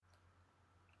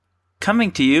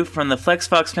Coming to you from the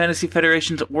FlexFox Fantasy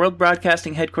Federation's World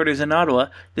Broadcasting headquarters in Ottawa,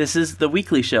 this is The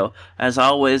Weekly Show. As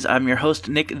always, I'm your host,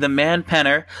 Nick the Man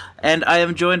Penner, and I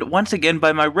am joined once again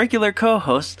by my regular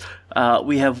co-hosts.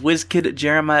 We have WizKid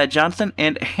Jeremiah Johnson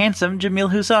and handsome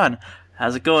Jamil Hussan.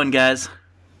 How's it going, guys?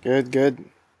 Good.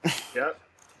 Yep.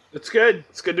 It's good.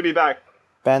 It's good to be back.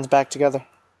 Band's back together.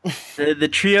 The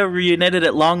trio reunited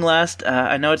at long last.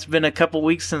 I know it's been a couple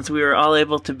weeks since we were all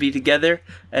able to be together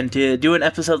and to do an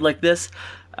episode like this.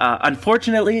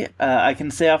 Unfortunately, I can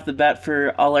say off the bat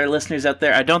for all our listeners out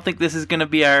there, I don't think this is going to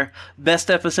be our best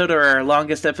episode or our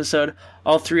longest episode.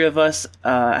 All three of us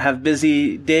have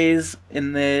busy days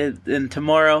in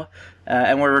tomorrow,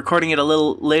 and we're recording it a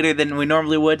little later than we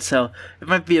normally would, so it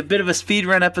might be a bit of a speed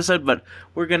run episode, but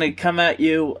we're going to come at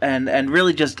you and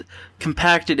really just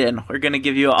compact it in. We're going to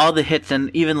give you all the hits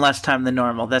in even less time than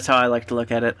normal. That's how I like to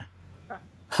look at it.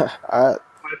 My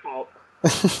fault.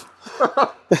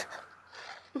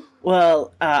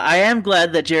 Well, I am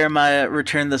glad that Jeremiah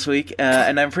returned this week,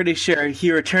 and I'm pretty sure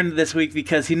he returned this week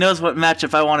because he knows what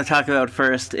matchup I want to talk about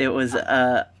first. It was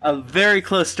a very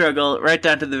close struggle right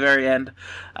down to the very end,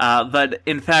 but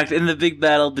in fact, in the big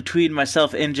battle between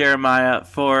myself and Jeremiah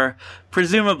for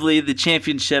presumably the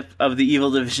championship of the Evil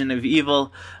Division of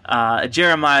Evil,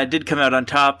 Jeremiah did come out on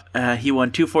top. He won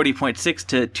 240.6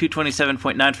 to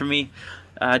 227.9 for me.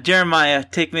 Jeremiah,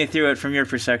 take me through it from your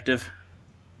perspective.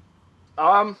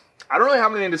 I don't really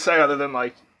have anything to say other than,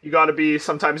 like,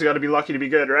 sometimes you gotta be lucky to be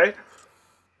good, right?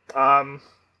 I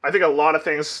think a lot of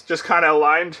things just kind of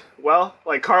aligned well.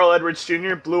 Like, Carl Edwards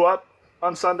Jr. blew up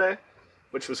on Sunday,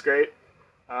 which was great.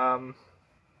 I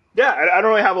don't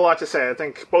really have a lot to say. I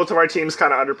think both of our teams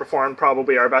kind of underperformed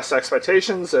probably our best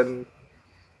expectations, and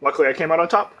luckily I came out on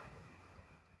top.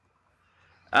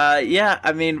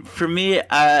 I mean, for me,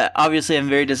 obviously I'm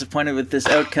very disappointed with this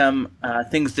outcome.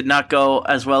 Things did not go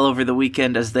as well over the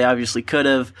weekend as they obviously could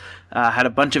have. Had a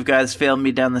bunch of guys fail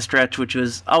me down the stretch, which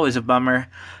was always a bummer.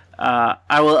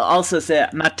 I will also say,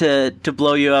 not to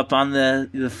blow you up on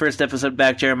the first episode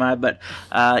back, Jeremiah, but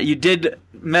you did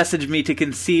message me to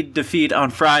concede defeat on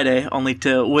Friday, only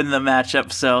to win the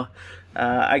matchup, so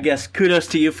I guess kudos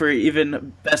to you for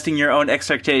even besting your own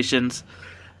expectations.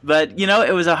 But,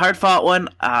 it was a hard-fought one.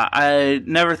 I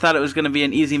never thought it was going to be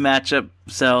an easy matchup.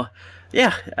 So,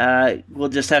 we'll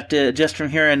just have to adjust from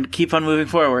here and keep on moving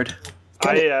forward.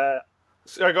 Sorry,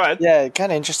 go ahead. Yeah,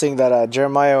 kind of interesting that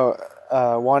Jeremiah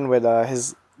won with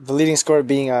the leading scorer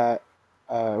being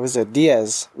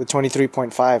Diaz with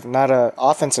 23.5, not an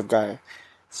offensive guy.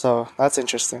 So that's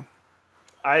interesting.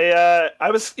 I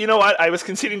was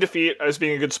conceding defeat. I was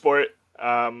being a good sport.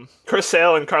 Chris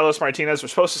Sale and Carlos Martinez were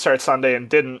supposed to start Sunday and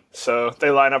didn't, so they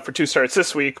line up for 2 starts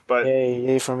this week. But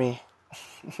yay for me.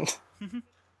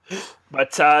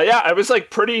 But I was like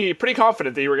pretty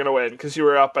confident that you were going to win because you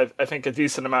were up, I think, a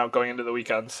decent amount going into the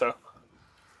weekend. So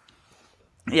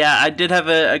yeah, I did have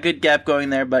a good gap going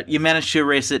there, but you managed to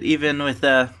erase it even with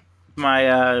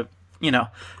my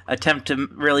attempt to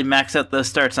really max out those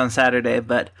starts on Saturday.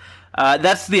 But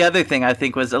that's the other thing I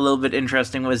think was a little bit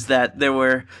interesting, was that there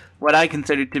were what I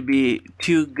considered to be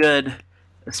 2 good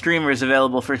streamers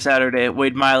available for Saturday,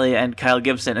 Wade Miley and Kyle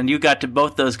Gibson, and you got to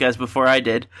both those guys before I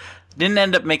did. Didn't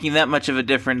end up making that much of a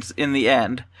difference in the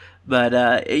end, but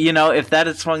if that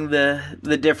had swung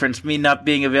the difference, me not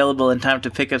being available in time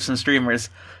to pick up some streamers,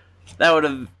 that would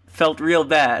have felt real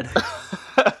bad.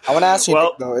 I want to ask you,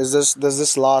 Nick, though, does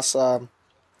this loss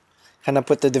kind of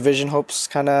put the division hopes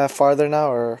kind of farther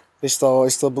now, or they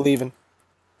still believing?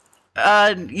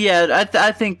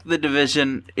 I think the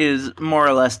division is more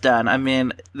or less done. I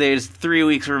mean, there's 3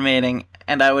 weeks remaining,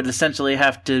 and I would essentially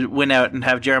have to win out and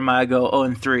have Jeremiah go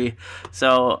 0-3.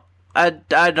 So I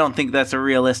don't think that's a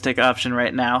realistic option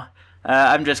right now.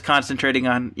 I'm just concentrating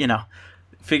on,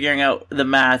 figuring out the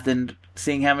math and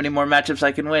seeing how many more matchups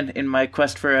I can win in my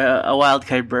quest for a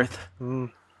wildcard berth.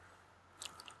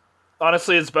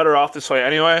 Honestly, it's better off this way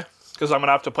anyway, because I'm going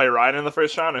to have to play Ryan in the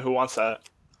first round, and who wants that?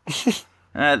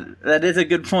 That is a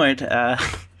good point.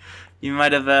 You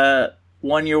might have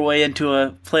won your way into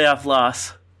a playoff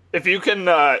loss. If you can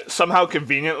somehow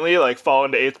conveniently fall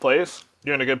into 8th place,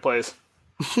 you're in a good place.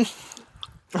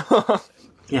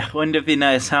 Yeah, wouldn't it be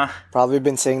nice, huh? Probably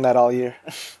been saying that all year.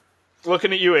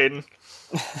 Looking at you, Aiden.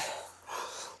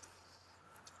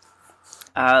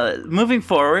 Moving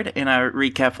forward in our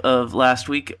recap of last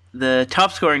week, the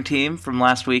top scoring team from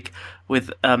last week with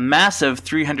a massive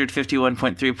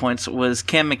 351.3 points was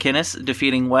Cam McInnes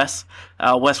defeating Wes.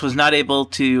 Wes was not able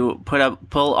to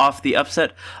pull off the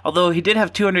upset, although he did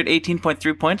have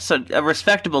 218.3 points, so a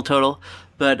respectable total.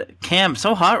 But Cam,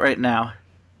 so hot right now.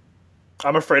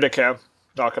 I'm afraid of Cam,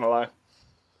 not gonna lie.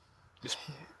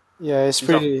 Yeah, he's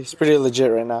pretty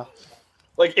legit right now.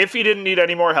 Like, if he didn't need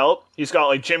any more help, he's got,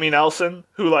 like, Jimmy Nelson,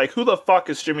 who the fuck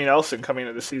is Jimmy Nelson coming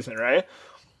into the season, right?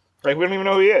 Like, we don't even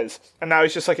know who he is. And now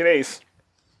he's just, like, an ace.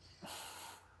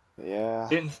 Yeah.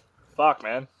 Fuck,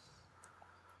 man.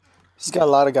 He's got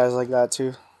a lot of guys like that,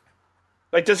 too.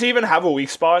 Like, does he even have a weak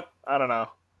spot? I don't know.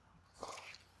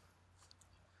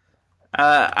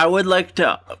 I would like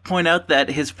to point out that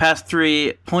his past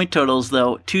 3 point totals,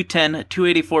 though, 210,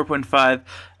 284.5,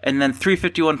 and then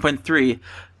 351.3.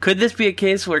 Could this be a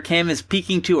case where Cam is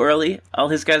peaking too early? All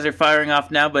his guys are firing off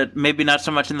now, but maybe not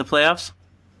so much in the playoffs?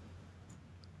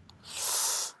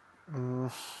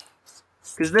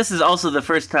 Because this is also the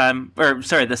first time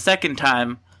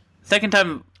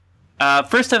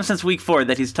since week 4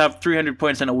 that he's topped 300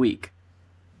 points in a week.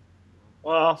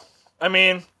 Well, I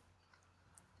mean,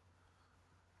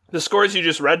 the scores you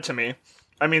just read to me,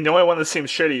 I mean, the only one that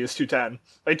seems shitty is 210.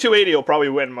 Like, 280 will probably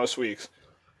win most weeks.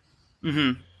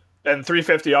 Mm-hmm. And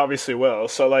 350 obviously will.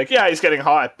 So, like, yeah, he's getting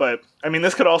hot, but, I mean,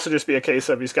 this could also just be a case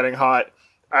of he's getting hot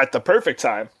at the perfect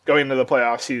time. Going into the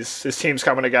playoffs, his team's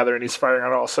coming together and he's firing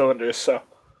on all cylinders, so,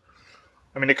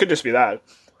 I mean, it could just be that.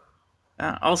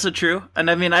 Also true. And,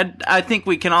 I mean, I think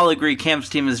we can all agree Cam's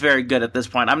team is very good at this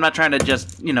point. I'm not trying to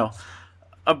just,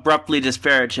 abruptly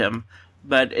disparage him,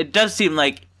 but it does seem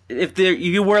like if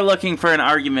you were looking for an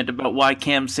argument about why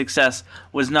Cam's success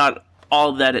was not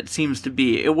all that it seems to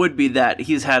be, it would be that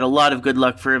he's had a lot of good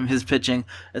luck for his pitching,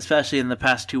 especially in the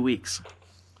past 2 weeks.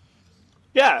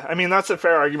 Yeah, I mean, that's a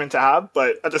fair argument to have,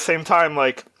 but at the same time,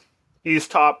 like, he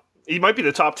might be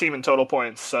the top team in total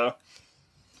points, so,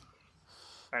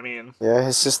 I mean... Yeah,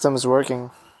 his system is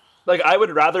working. Like, I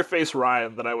would rather face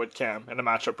Ryan than I would Cam in a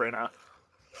matchup right now.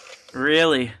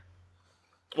 Really?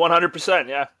 100%,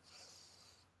 yeah.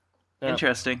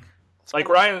 Interesting. Like,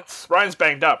 Ryan's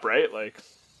banged up, right? Like...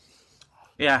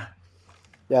 Yeah.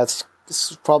 Yeah, it's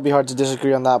probably hard to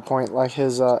disagree on that point. Like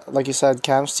like you said,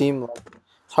 Cam's team,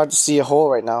 it's hard to see a hole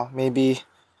right now. Maybe,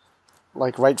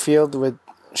 like, right field with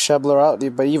Schebler out,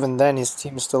 but even then, his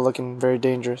team is still looking very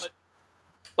dangerous.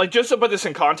 Like, just to put this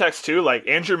in context, too, like,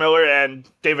 Andrew Miller and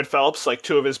David Phelps, like,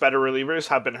 2 of his better relievers,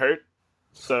 have been hurt.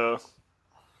 So...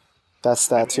 That's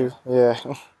that, too. Yeah.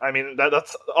 I mean,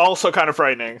 that's also kind of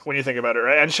frightening when you think about it,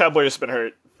 right? And Schebler's been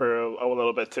hurt for a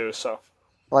little bit, too, so...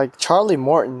 Like, Charlie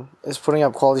Morton is putting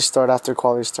up quality start after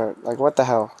quality start. Like, what the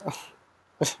hell?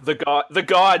 The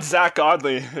god, Zach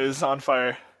Godley, is on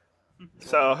fire.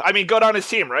 So, I mean, go down his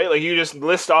team, right? Like, you just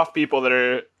list off people that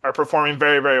are performing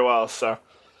very, very well, so...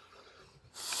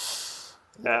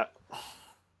 Yeah.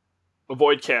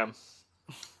 Avoid Cam.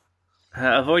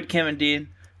 Avoid Cam, indeed.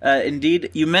 Indeed,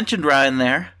 you mentioned Ryan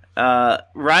there.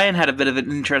 Ryan had a bit of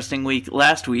an interesting week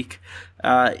last week.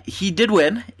 He did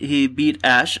win. He beat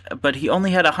Ash, but he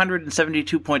only had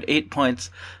 172.8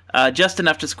 points, just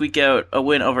enough to squeak out a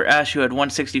win over Ash, who had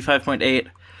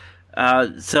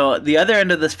 165.8. So the other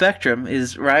end of the spectrum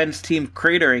is Ryan's team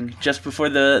cratering just before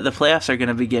the playoffs are going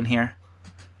to begin here.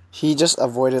 He just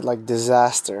avoided, like,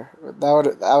 disaster.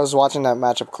 I was watching that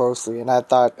matchup closely, and I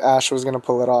thought Ash was going to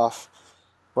pull it off.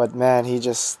 But, man, he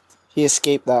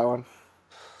escaped that one.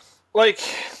 Like,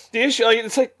 the issue, like,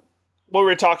 it's like what we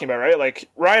were talking about, right? Like,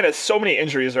 Ryan has so many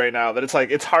injuries right now that it's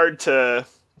like, it's hard to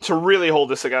really hold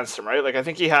this against him, right? Like, I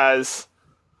think he's got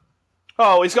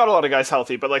a lot of guys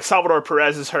healthy, but, like, Salvador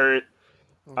Perez is hurt,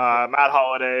 Matt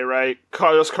Holliday, right?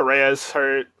 Carlos Correa is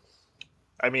hurt.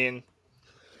 I mean,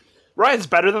 Ryan's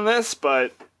better than this,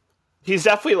 but he's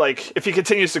definitely, like, if he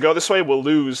continues to go this way, we'll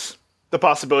lose the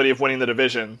possibility of winning the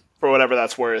division for whatever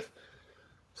that's worth.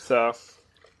 So...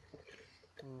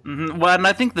 Mm-hmm. Well, and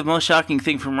I think the most shocking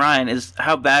thing from Ryan is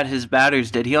how bad his batters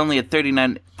did. He only had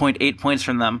 39.8 points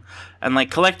from them. And,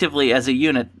 like, collectively as a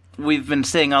unit, we've been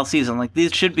saying all season, like,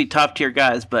 these should be top-tier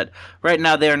guys, but right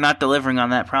now they are not delivering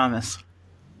on that promise.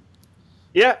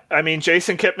 Yeah, I mean,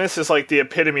 Jason Kipnis is, like, the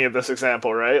epitome of this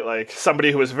example, right? Like,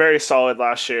 somebody who was very solid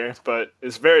last year, but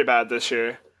is very bad this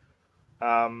year.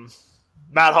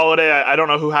 Matt Holliday, I don't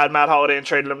know who had Matt Holliday and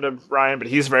traded him to Ryan, but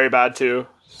he's very bad too,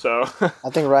 so...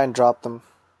 I think Ryan dropped them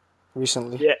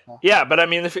recently. Yeah, but I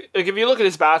mean, if you look at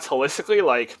his bats holistically,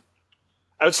 like,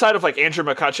 outside of, like, Andrew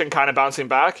McCutchen kind of bouncing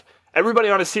back, everybody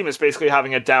on his team is basically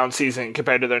having a down season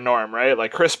compared to their norm, right?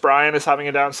 Like, Chris Bryan is having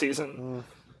a down season.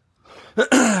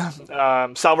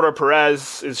 Salvador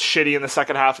Perez is shitty in the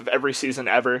second half of every season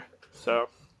ever. So,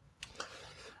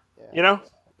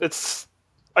 it's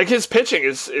like his pitching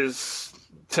is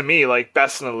to me, like,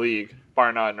 best in the league,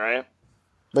 bar none, right?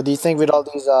 But do you think with all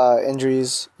these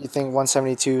injuries, you think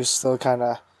 172 is still kind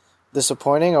of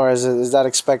disappointing, or is that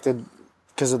expected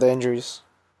because of the injuries?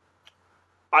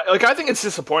 I think it's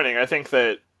disappointing. I think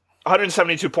that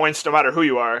 172 points, no matter who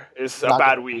you are, is a Not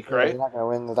bad gonna- week, yeah, right? You're not gonna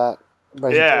win with that.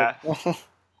 But he Yeah. did.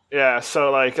 Yeah,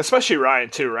 so like especially Ryan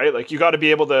too, right? Like you got to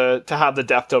be able to have the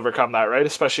depth to overcome that, right?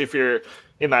 Especially if you're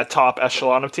in that top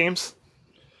echelon of teams.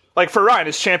 Like for Ryan,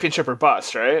 it's championship or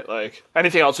bust, right? Like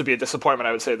anything else would be a disappointment,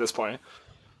 I would say at this point.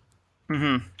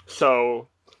 Mm-hmm. So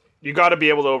you got to be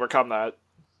able to overcome that,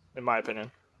 in my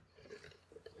opinion.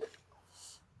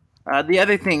 The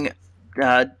other thing,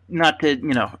 not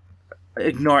to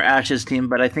ignore Ash's team,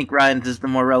 but I think Ryan's is the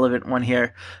more relevant one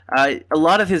here. A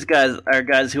lot of his guys are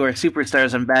guys who are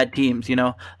superstars on bad teams,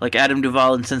 like Adam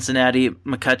Duvall in Cincinnati,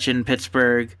 McCutcheon,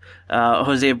 Pittsburgh,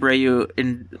 Jose Abreu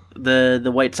in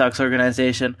the White Sox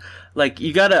organization. Like,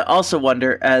 you gotta also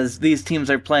wonder, as these teams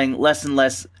are playing less and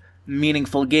less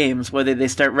meaningful games, whether they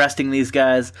start resting these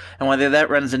guys, and whether that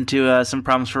runs into some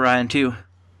problems for Ryan too.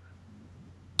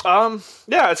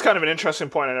 Yeah, it's kind of an interesting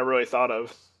point I never really thought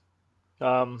of.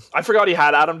 I forgot he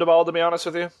had Adam Duvall, to be honest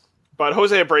with you. But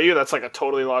Jose Abreu, that's like a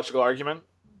totally logical argument.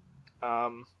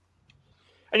 And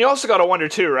you also got to wonder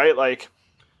too, right? Like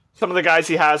some of the guys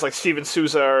he has, like Steven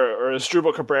Souza or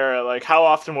Asdrubal Cabrera, like how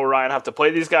often will Ryan have to play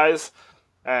these guys?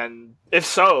 And if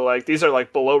so, like these are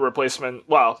like below replacement.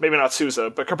 Well, maybe not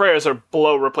Souza, but Cabrera's are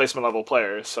below replacement level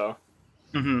players. So,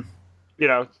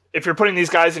 if you're putting these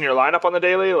guys in your lineup on the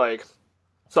daily, like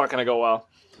it's not going to go well.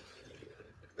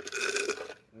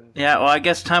 Yeah, well, I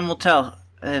guess time will tell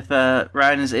if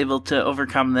Ryan is able to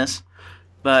overcome this.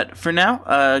 But for now,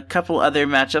 a couple other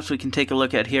matchups we can take a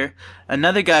look at here.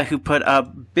 Another guy who put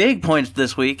up big points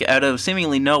this week out of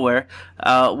seemingly nowhere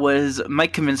was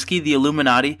Mike Kaminsky, the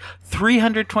Illuminati.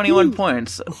 321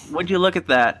 points. Would you look at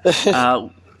that?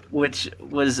 Which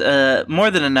was more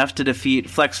than enough to defeat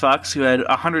Flex Fox, who had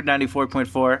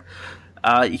 194.4.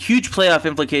 Huge playoff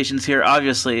implications here,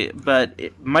 obviously, but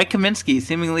Mike Kaminsky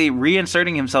seemingly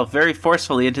reinserting himself very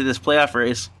forcefully into this playoff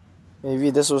race.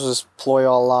 Maybe this was his ploy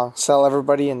all along. Sell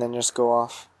everybody and then just go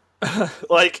off.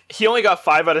 Like, he only got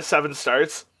 5 out of 7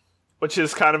 starts, which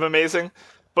is kind of amazing.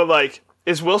 But, like,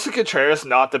 is Wilson Contreras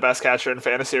not the best catcher in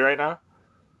fantasy right now?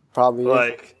 Probably.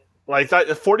 Like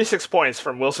that, 46 points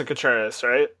from Wilson Contreras,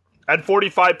 right? And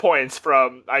 45 points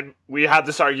from, we had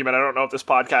this argument, I don't know if this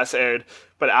podcast aired,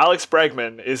 but Alex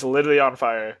Bregman is literally on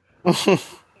fire.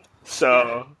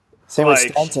 So, Same with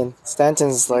Stanton.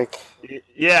 Stanton's like...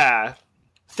 Yeah.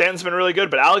 Stanton's been really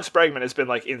good, but Alex Bregman has been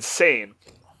like insane.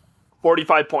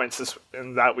 45 points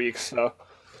in that week, so...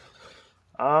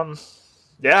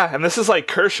 yeah, and this is like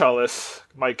Kershaw-less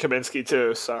Mike Kaminsky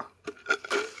too, so...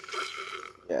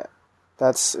 Yeah.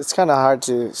 It's kind of hard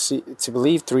to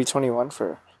believe 321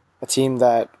 for a team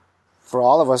that, for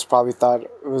all of us, probably thought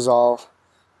it was all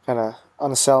kind of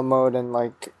on a sell mode and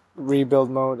like rebuild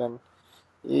mode, and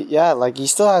yeah, like he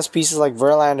still has pieces like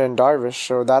Verlander and Darvish,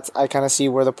 so I kind of see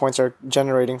where the points are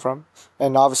generating from,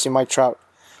 and obviously Mike Trout,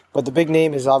 but the big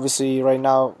name is obviously right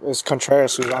now is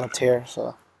Contreras, who's on a tear.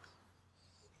 So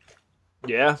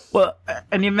yeah. Well,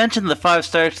 and you mentioned the 5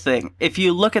 starts thing. If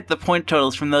you look at the point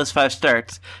totals from those 5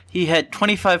 starts, he had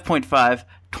 25.5,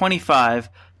 25,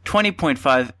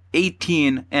 20.5,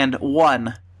 18, and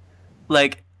 1.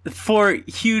 Like, 4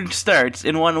 huge starts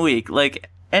in 1 week. Like,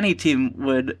 any team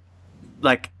would,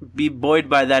 like, be buoyed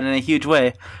by that in a huge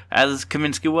way, as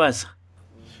Kaminsky was.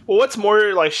 Well, what's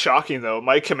more, like, shocking, though?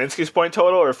 Mike Kaminsky's point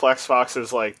total or Flex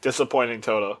Fox's, like, disappointing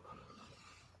total?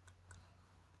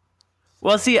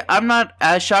 Well, see, I'm not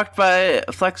as shocked by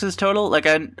Flex's total. Like,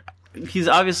 he's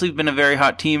obviously been a very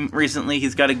hot team recently.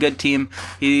 He's got a good team.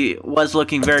 He was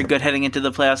looking very good heading into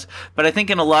the playoffs. But I think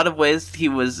in a lot of ways he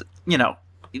was,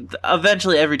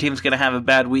 eventually every team's going to have a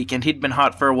bad week, and he'd been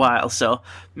hot for a while. So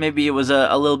maybe it was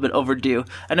a little bit overdue.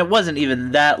 And it wasn't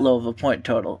even that low of a point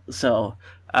total. So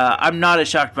I'm not as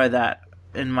shocked by that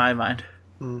in my mind.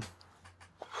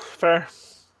 Fair.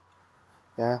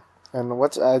 Yeah. And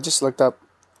I just looked up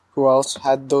who else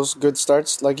had those good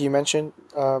starts, like you mentioned,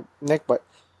 Nick, but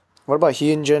what about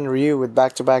Hyunjin Ryu with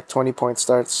back-to-back 20-point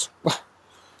starts?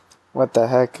 What the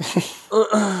heck?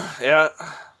 Yeah.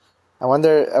 I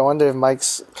wonder if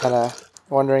Mike's kind of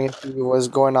wondering if he was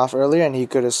going off earlier and he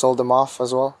could have sold them off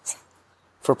as well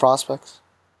for prospects.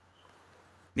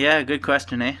 Yeah, good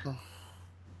question, eh?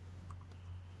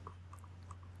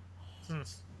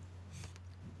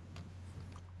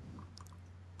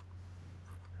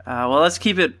 Well, let's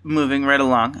keep it moving right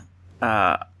along.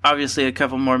 Obviously, a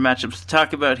couple more matchups to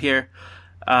talk about here.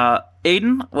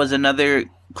 Aiden was another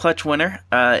clutch winner,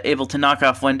 able to knock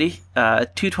off Wendy,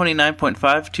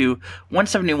 229.5 to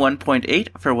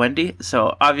 171.8 for Wendy.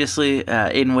 So obviously,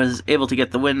 Aiden was able to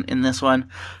get the win in this one,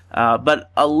 but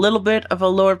a little bit of a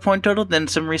lower point total than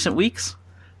some recent weeks.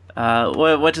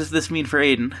 What does this mean for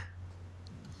Aiden?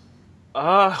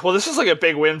 Well, this is like a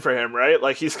big win for him, right?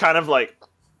 Like he's kind of like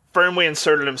firmly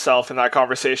inserted himself in that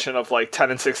conversation of like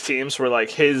 10-6 teams where like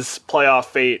his playoff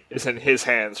fate is in his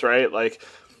hands, right? Like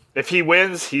if he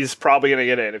wins, he's probably going to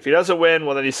get in. If he doesn't win,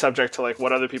 well then he's subject to like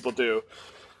what other people do.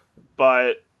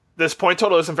 But this point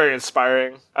total isn't very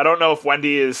inspiring. I don't know if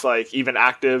Wendy is like even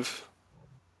active,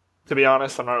 to be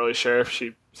honest. I'm not really sure if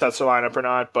she sets her lineup or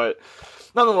not, but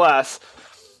nonetheless,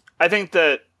 I think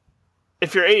that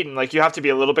if you're Aiden, like you have to be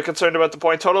a little bit concerned about the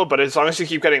point total, but as long as you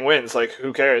keep getting wins, like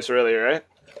who cares really, right?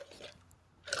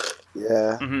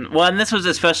 Yeah. Mm-hmm. Well, and this was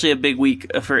especially a big week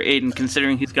for Aiden,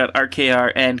 considering he's got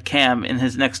RKR and Cam in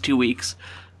his next 2 weeks.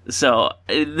 So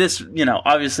this,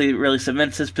 obviously really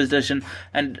cements his position.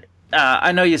 And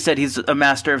I know you said he's a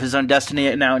master of his own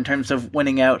destiny now in terms of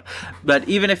winning out, but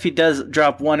even if he does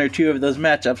drop one or two of those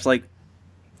matchups, like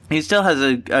he still has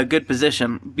a good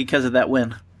position because of that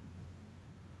win.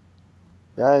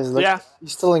 Yeah,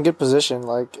 he's still in good position.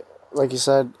 Like you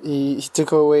said, he took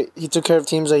care of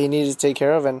teams that he needed to take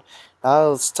care of, and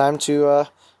now it's time to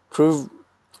prove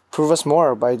us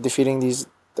more by defeating these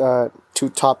two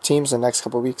top teams in the next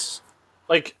couple of weeks.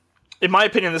 Like, in my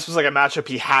opinion, this was like a matchup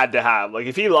he had to have. Like,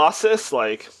 if he lost this,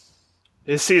 like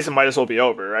his season might as well be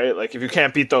over, right? Like, if you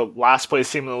can't beat the last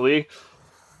place team in the league.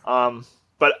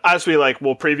 But as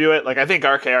we'll preview it. Like, I think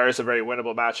RKR is a very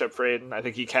winnable matchup for Aiden. I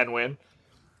think he can win.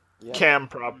 Yeah. Cam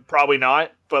probably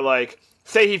not, but like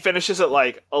say he finishes at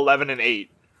like 11-8,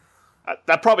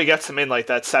 that probably gets him in like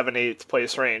that 7-8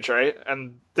 place range, right?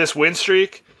 And this win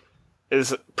streak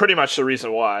is pretty much the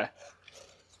reason why.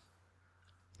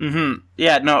 Mm-hmm.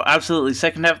 Yeah, no, absolutely.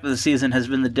 Second half of the season has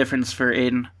been the difference for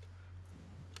Aiden.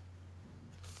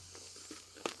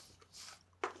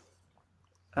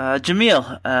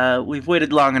 Jamil, we've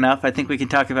waited long enough. I think we can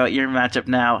talk about your matchup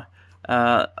now.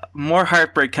 More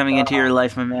heartbreak coming into your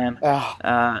life, my man.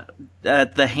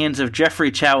 At the hands of Jeffrey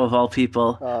Chow, of all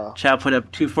people. Chow put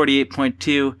up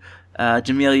 248.2.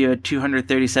 Jamil, you had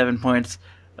 237 points.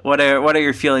 What are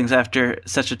your feelings after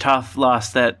such a tough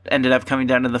loss that ended up coming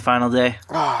down to the final day?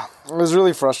 It was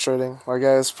really frustrating. Like,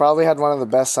 I probably had one of the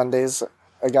best Sundays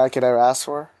a guy could ever ask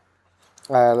for.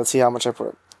 Let's see how much I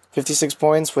put. 56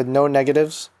 points with no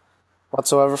negatives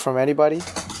whatsoever from anybody.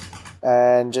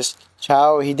 And just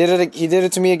Chow, he did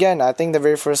it to me again. I think the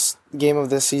very first game of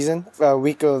the season,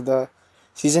 week of the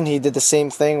season, he did the same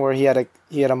thing where he had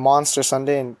a monster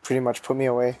Sunday and pretty much put me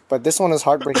away. But this one is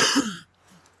heartbreaking.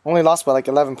 Only lost by like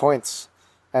 11 points.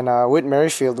 And Whit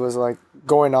Merrifield was like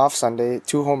going off Sunday,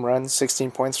 2 home runs,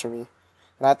 16 points for me.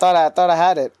 And I thought I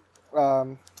had it.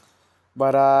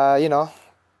 But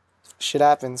shit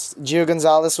happens. Gio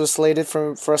Gonzalez was slated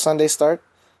for a Sunday start.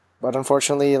 But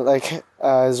unfortunately,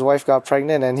 his wife got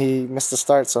pregnant and he missed the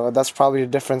start, so that's probably the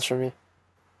difference for me.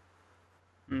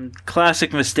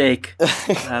 Classic mistake.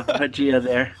 Put Gio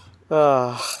there.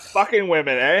 Fucking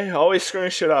women, eh? Always screwing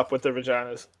shit up with their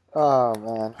vaginas. Oh,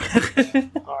 man.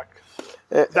 Fuck.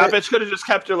 That bitch could have just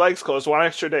kept your legs closed one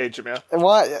extra day, Jamil.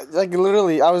 What? Like,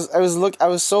 literally, I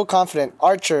was so confident.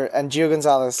 Archer and Gio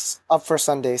Gonzalez up for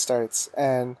Sunday starts,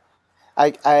 and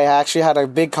I actually had a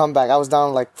big comeback. I was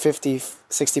down like 50,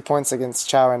 60 points against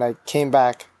Chow, and I came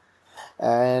back.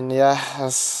 And yeah, it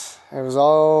was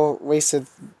all wasted.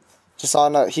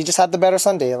 He just had the better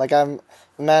Sunday. Like, I'm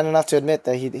man enough to admit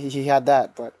that he had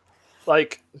that. But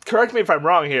like, correct me if I'm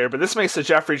wrong here, but this makes the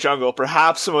Jeffrey Jungle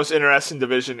perhaps the most interesting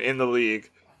division in the league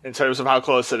in terms of how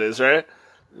close it is, right?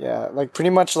 Yeah, like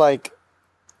pretty much like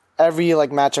every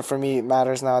like matchup for me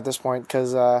matters now at this point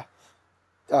because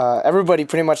everybody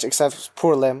pretty much except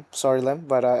poor Lim, sorry Lim,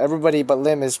 but everybody but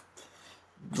Lim is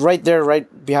right there,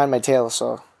 right behind my tail.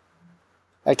 So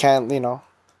I can't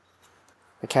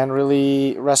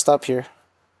really rest up here.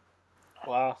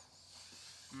 Wow.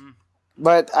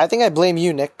 But I think I blame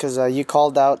you, Nick, because you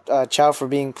called out Chow for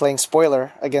playing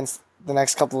spoiler against the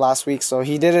next couple last weeks. So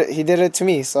he did it to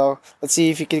me. So let's see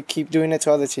if he could keep doing it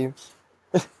to other teams.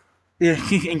 Yeah,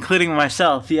 including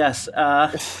myself. Yes.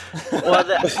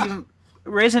 You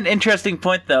raise an interesting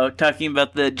point, though, talking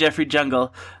about the Jeffrey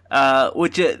Jungle.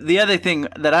 Which the other thing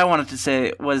that I wanted to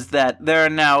say was that there are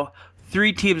now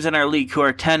 3 teams in our league who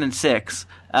are 10-6.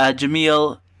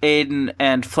 Jamil, Aiden,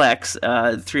 and Flex,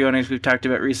 3 owners we've talked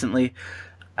about recently.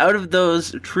 Out of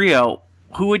those trio,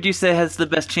 who would you say has the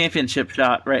best championship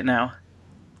shot right now?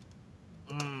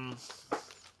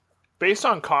 Based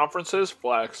on conferences,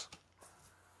 Flex.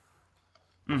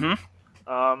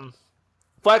 Mm-hmm.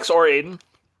 Flex or Aiden.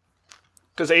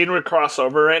 Because Aiden would cross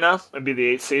over right now and be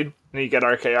the 8th seed, and you get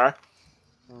RKR.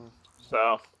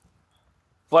 So,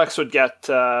 Flex would get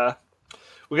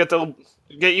you,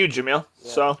 Jamil.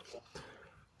 Yeah. So,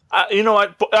 you know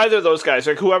what? Either of those guys,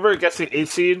 like whoever gets the 8th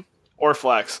seed or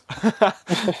flex.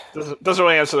 Doesn't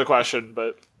really answer the question,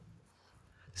 but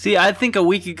See, I think a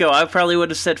week ago I probably would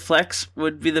have said Flex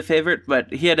would be the favorite,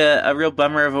 but he had a real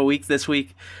bummer of a week this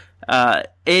week.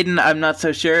 Aiden, I'm not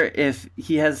so sure if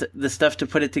he has the stuff to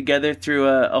put it together through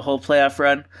a whole playoff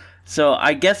run. So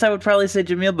I guess I would probably say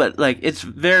Jamil, but like it's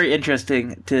very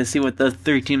interesting to see what those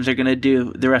three teams are going to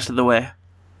do the rest of the way.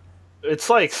 it's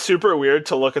like super weird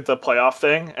to look at the playoff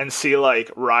thing and see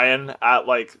like Ryan at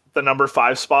like the number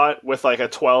 5 spot with like a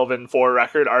 12-4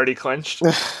 record already clinched,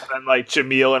 and then like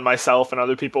Jamil and myself and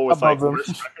other people with Above like them.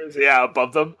 worse records, yeah,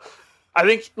 above them. I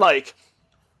think like,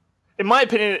 in my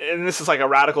opinion, and this is like a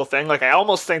radical thing, like I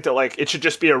almost think that like it should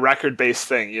just be a record based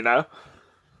thing, you know?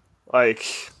 Like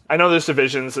I know there's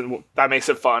divisions and that makes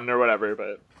it fun or whatever,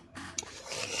 but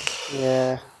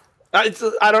Yeah. I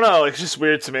don't know. Like, it's just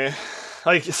weird to me.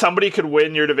 Like somebody could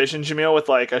win your division, Jamil, with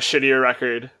like a shittier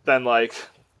record than like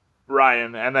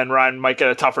Ryan, and then Ryan might get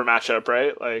a tougher matchup,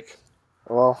 right? Like,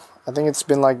 Well, I think it's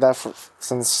been like that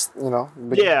since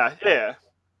yeah.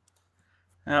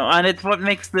 And it's what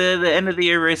makes the end of the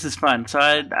year races fun. So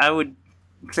I would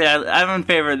say I'm in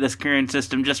favor of this current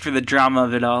system just for the drama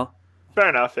of it all. Fair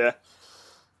enough. Yeah.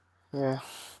 Yeah.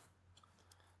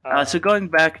 So going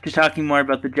back to talking more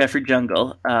about the Jeffrey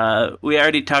Jungle, we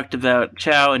already talked about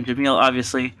Chow and Jamil,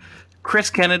 obviously.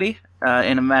 Chris Kennedy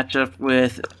in a matchup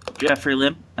with Jeffrey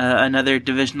Lim, another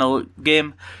divisional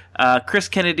game. Chris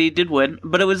Kennedy did win,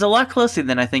 but it was a lot closer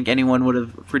than I think anyone would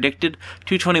have predicted.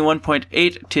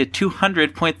 221.8 to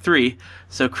 200.3.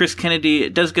 So Chris Kennedy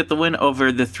does get the win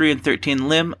over the 3-13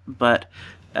 Lim, but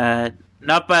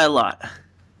not by a lot.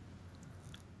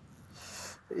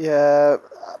 Yeah,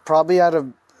 probably out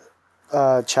of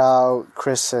Chow,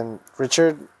 Chris, and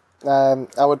Richard,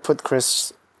 I would put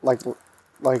Chris like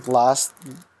last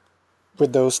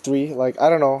with those three. Like I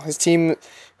don't know, his team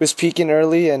was peaking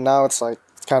early, and now it's like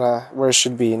kind of where it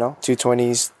should be.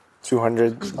 220s,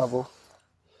 200 level.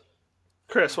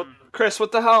 Chris,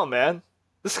 what the hell, man?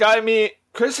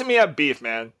 Chris and me have beef,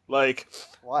 man. Like,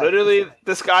 Why? literally,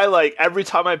 this guy, like, every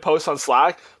time I post on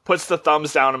Slack, puts the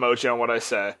thumbs down emoji on what I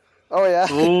say. Oh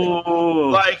yeah.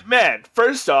 Ooh. Like, man,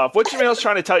 first off, what Jamil's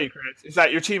trying to tell you, Chris, is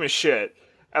that your team is shit,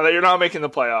 and that you're not making the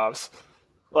playoffs.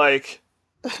 Like,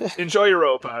 enjoy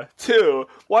Europa. 2,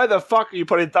 why the fuck are you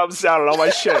putting thumbs down on all my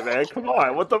shit, man? Come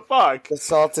on, what the fuck? The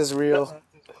salt is real.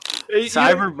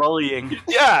 Cyberbullying.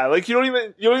 Yeah, like you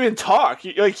don't even talk.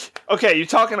 Okay, you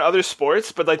talk in other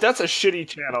sports, but like that's a shitty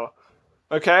channel.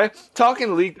 Okay,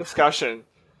 talking league discussion.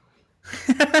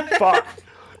 Fuck,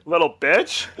 little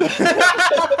bitch.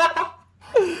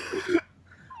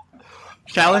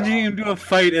 Challenging him to a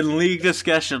fight in league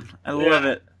discussion. I love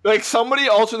it. Like somebody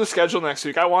alter the schedule next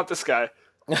week. I want this guy.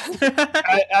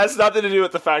 It has nothing to do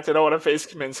with the fact that I want to face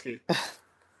Kaminsky.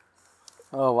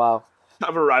 Oh wow.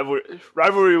 Have a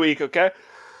rivalry week, okay?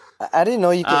 I didn't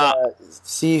know you could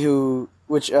see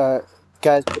which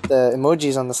guys put the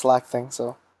emojis on the Slack thing.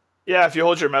 So. Yeah, if you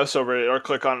hold your mouse over it or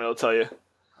click on it, it'll tell you.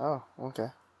 Oh, okay.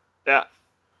 Yeah,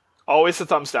 always the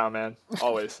thumbs down, man.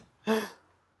 Always.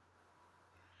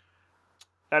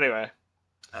 Anyway.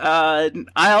 I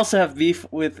also have beef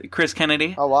with Chris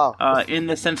Kennedy. Oh wow. In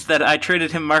the sense that I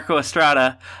traded him Marco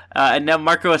Estrada, and now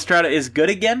Marco Estrada is good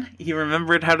again. He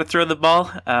remembered how to throw the ball.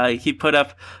 He put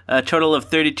up a total of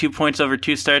 32 points over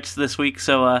 2 starts this week.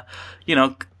 So,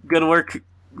 good work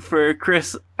for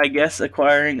Chris, I guess,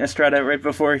 acquiring Estrada right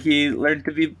before he learned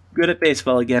to be good at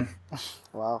baseball again.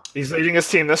 Wow. He's leading his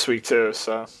team this week, too,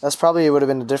 so. That's probably would have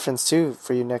been the difference too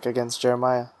for you, Nick, against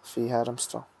Jeremiah if he had him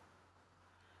still.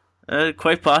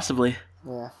 Quite possibly.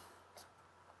 Yeah.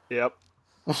 Yep.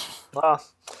 Well,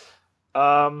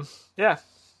 yeah.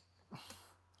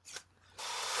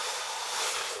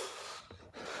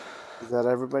 Is that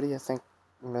everybody? I think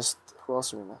we missed. Who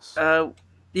else did we miss?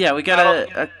 Yeah, we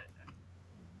got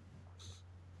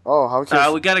Oh, how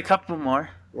can we got a couple more.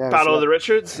 yeah, Battle of the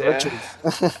Richards? Richard.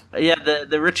 Yeah,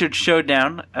 the Richard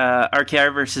Showdown,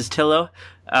 RKR versus Tillo.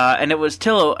 And it was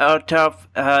Tillo out top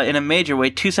in a major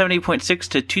way, 270.6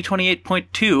 to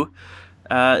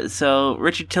 228.2. So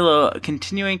Richard Tillo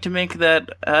continuing to make that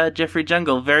Jeffrey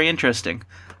Jungle very interesting.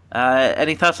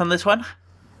 Any thoughts on this one?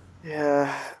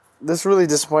 Yeah, this is really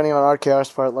disappointing on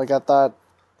RKR's part. Like I thought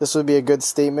this would be a good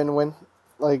statement win,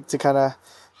 like to kind of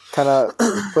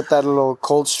put that little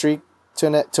cold streak to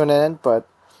an end. But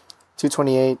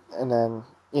 228, and then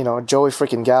Joey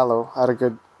freaking Gallo had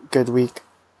a good week.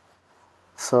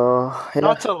 So yeah.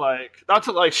 Not to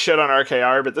shit on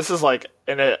RKR, but this is like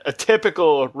in a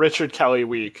typical Richard Kelly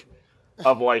week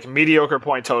of like mediocre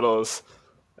point totals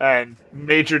and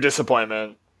major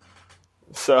disappointment.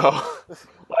 So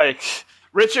like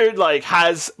Richard like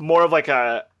has more of like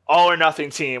a all or nothing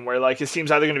team where like his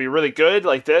team's either going to be really good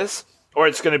like this, or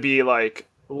it's going to be like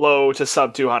low to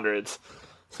sub 200s.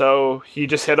 So he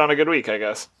just hit on a good week, I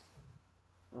guess.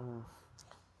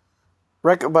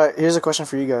 But here's a question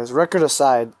for you guys. Record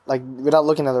aside, like without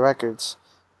looking at the records,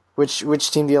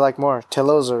 which team do you like more,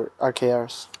 Tillos or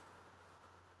RKRs?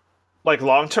 Like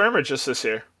long term or just this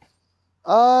year?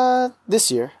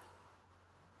 This year.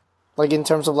 Like in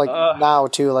terms of like now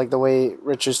too, like the way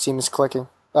Richard's team is clicking,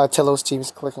 Tillo's team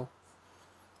is clicking.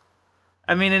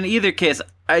 I mean, in either case,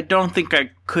 I don't think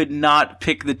I could not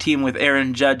pick the team with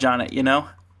Aaron Judge on it, you know?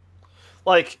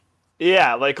 Like,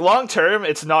 yeah, like long term,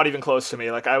 it's not even close to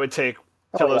me. Like, I would take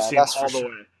Tillo's team all the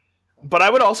way. But I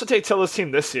would also take Tillo's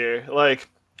team this year. Like,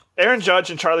 Aaron Judge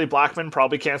and Charlie Blackmon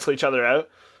probably cancel each other out.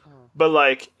 But,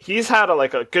 like, he's had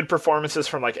a good performances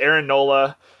from, like, Aaron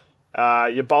Nola.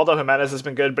 Ubaldo Jimenez has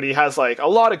been good, but he has, like, a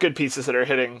lot of good pieces that are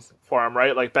hitting for him,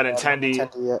 right? Like, Benintendi.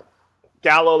 Yeah.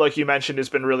 Gallo, like you mentioned, has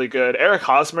been really good. Eric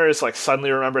Hosmer is, like,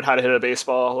 suddenly remembered how to hit a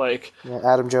baseball. Like, yeah,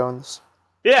 Adam Jones.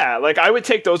 Yeah, like, I would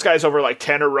take those guys over, like,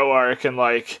 Tanner Roark and,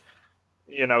 like,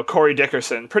 you know, Corey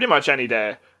Dickerson pretty much any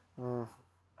day. So,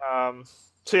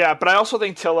 yeah, but I also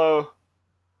think Tillo...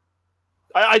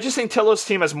 I just think Tillo's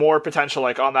team has more potential,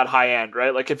 like, on that high end,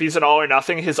 right? Like, if he's an all or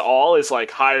nothing, his all is, like,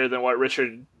 higher than what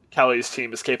Richard Kelly's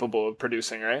team is capable of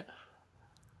producing, right?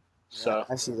 So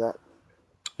I see that.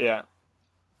 Yeah.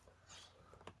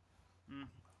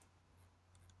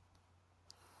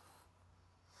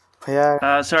 But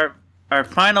yeah. So our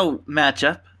final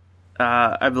matchup,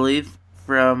 I believe,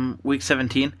 from Week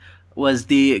 17 was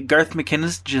the Garth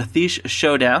McInnes Jathish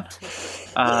Showdown.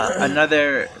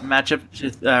 Another matchup,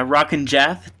 Rockin'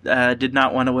 Jath did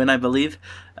not want to win, I believe.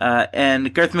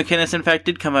 And Garth McInnes, in fact,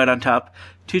 did come out on top,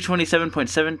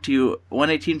 227.7 to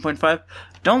 118.5.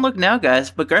 Don't look now,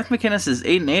 guys, but Garth McInnes is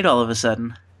 8-8 all of a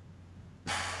sudden.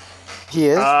 He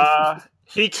is?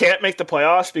 He can't make the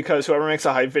playoffs because whoever makes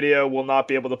a hype video will not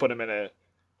be able to put him in it.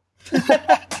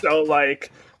 So,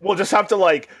 like, we'll just have to,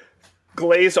 like,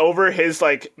 glaze over his,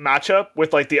 like, matchup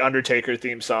with, like, the Undertaker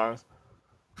theme song.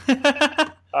 And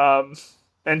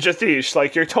Jathish,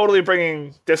 like, you're totally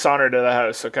bringing dishonor to the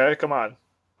house, okay? Come on.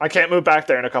 I can't move back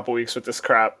there in a couple weeks with this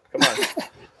crap. Come on.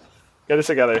 Get it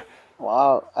together.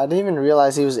 Wow, I didn't even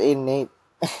realize he was 8-8.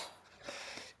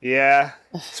 Yeah.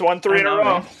 It's won 3 in a row.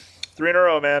 Man. 3 in a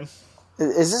row, man.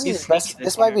 Is this his best?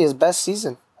 This might be his best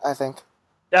season, I think.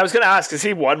 Yeah, I was going to ask, has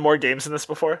he won more games than this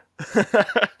before?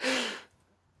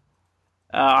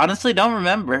 Honestly, don't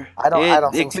remember. I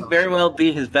don't think it could so. very well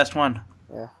be his best one.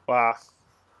 Yeah. Wow.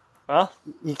 Well,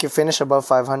 He can finish above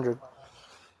 500.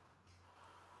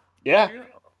 yeah.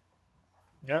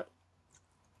 Yeah.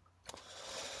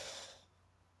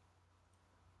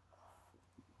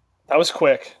 That was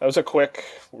quick. That was a quick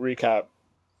recap.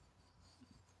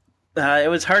 It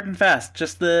was hard and fast,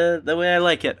 just the way I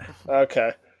like it.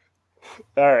 Okay.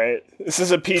 All right. This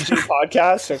is a PG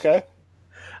podcast, okay?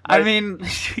 I mean,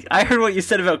 I heard what you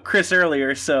said about Chris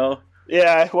earlier, so...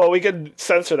 Yeah, well, we could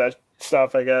censor that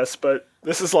stuff, I guess, but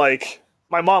this is like...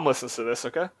 My mom listens to this,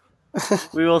 okay?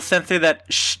 We will censor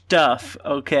that stuff,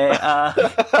 okay?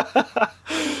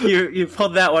 You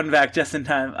pulled that one back just in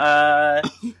time.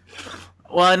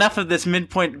 Well, enough of this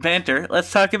midpoint banter.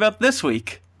 Let's talk about this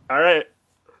week. All right.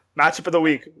 Matchup of the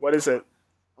week. What is it?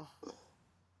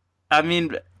 I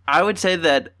mean, I would say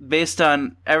that based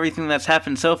on everything that's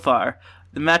happened so far,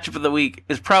 the matchup of the week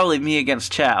is probably me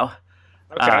against Chow.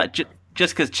 Okay.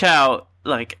 Just because Chow,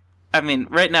 like, I mean,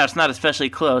 right now it's not especially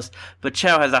close, but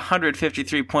Chow has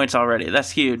 153 points already.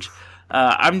 That's huge.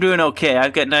 I'm doing okay.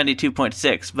 I've got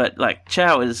 92.6, but, like,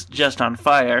 Chow is just on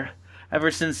fire.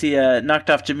 Ever since he knocked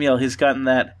off Jamil, he's gotten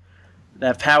that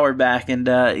power back, and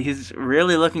he's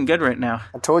really looking good right now.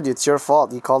 I told you, it's your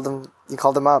fault. You called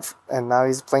him out, and now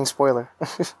he's playing spoiler.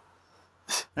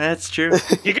 That's true.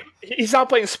 He's not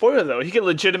playing spoiler, though. He can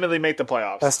legitimately make the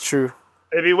playoffs. That's true.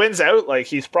 If he wins out, like,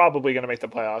 he's probably going to make the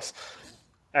playoffs.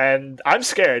 And I'm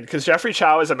scared, because Jeffrey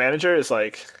Chow as a manager is,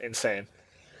 like, insane.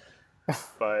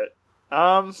 But,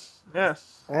 yeah.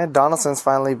 And Donaldson's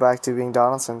finally back to being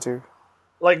Donaldson, too.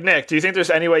 Like, Nick, do you think there's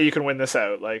any way you can win this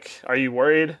out? Like, are you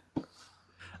worried?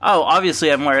 Oh,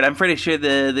 obviously I'm worried. I'm pretty sure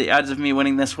the odds of me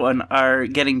winning this one are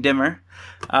getting dimmer.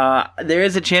 There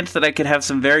is a chance that I could have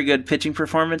some very good pitching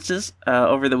performances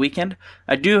over the weekend.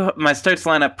 My starts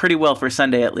line up pretty well for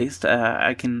Sunday at least.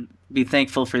 I can be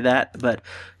thankful for that. But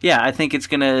yeah, I think it's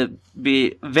going to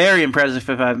be very impressive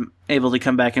if I'm able to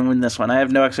come back and win this one. I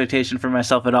have no expectation for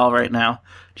myself at all right now,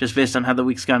 just based on how the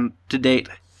week's gone to date.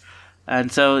 And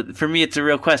so for me, it's a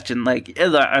real question. Like,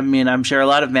 I mean, I'm sure a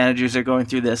lot of managers are going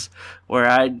through this where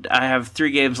I have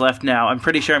 3 games left now. I'm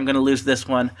pretty sure I'm going to lose this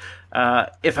one.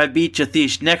 If I beat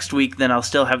Jathish next week, then I'll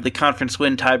still have the conference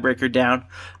win tiebreaker down,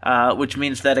 which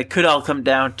means that it could all come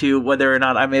down to whether or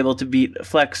not I'm able to beat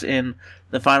Flex in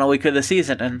the final week of the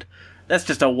season. And that's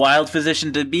just a wild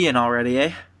position to be in already,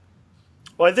 eh?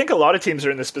 Well, I think a lot of teams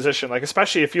are in this position. Like,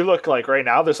 especially if you look like right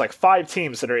now, there's like 5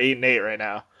 teams that are 8-8 right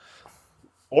now.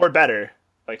 Or better,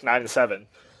 like 9-7.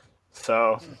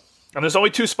 So, and there's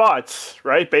only 2 spots,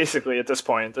 right? Basically, at this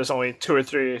point, there's only 2 or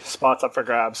 3 spots up for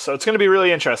grabs. So it's going to be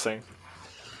really interesting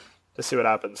to see what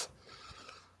happens.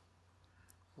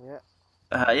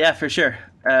 Yeah, for sure.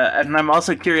 And I'm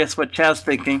also curious what Chow's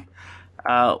thinking,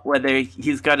 whether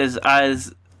he's got his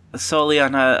eyes solely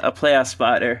on a playoff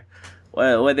spot or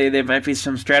whether there might be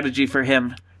some strategy for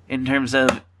him in terms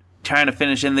of trying to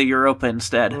finish in the Europa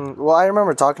instead. Well, I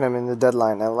remember talking to him in the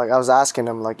deadline, and like I was asking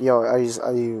him, like, "Yo, are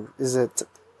you? Is it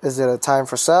a time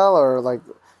for sell or like,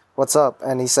 what's up?"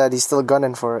 And he said he's still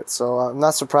gunning for it. So I'm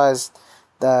not surprised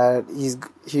that he's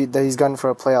gunning for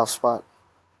a playoff spot.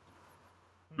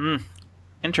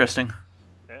 Interesting.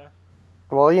 Yeah.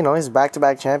 Well, he's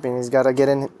back-to-back champion. He's got to get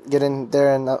in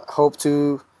there and hope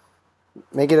to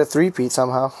make it a three-peat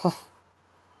somehow.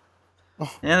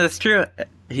 Yeah, that's true.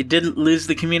 He did lose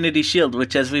the Community Shield,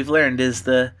 which, as we've learned, is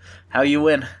how you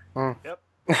win. Yep.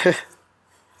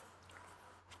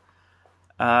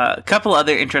 A couple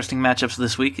other interesting matchups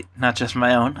this week, not just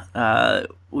my own.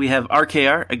 We have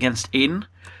RKR against Aiden.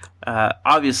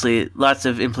 Obviously, lots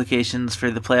of implications for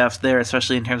the playoffs there,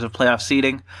 especially in terms of playoff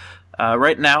seeding.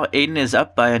 Right now, Aiden is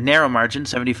up by a narrow margin,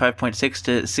 75.6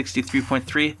 to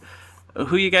 63.3.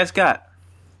 Who you guys got?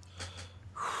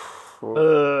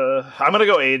 I'm gonna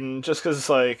go Aiden just because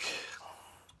like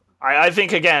I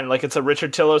think again like it's a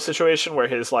Richard Tillo situation where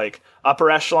his like upper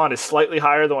echelon is slightly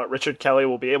higher than what Richard Kelly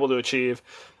will be able to achieve.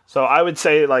 So I would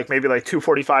say like maybe like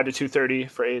 245 to 230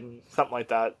 for Aiden, something like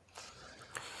that.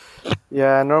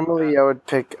 Yeah, normally I would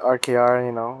pick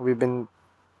RKR. We've been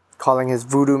calling his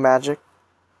voodoo magic,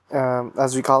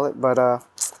 as we call it, but I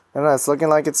don't know. It's looking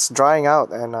like it's drying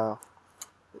out, and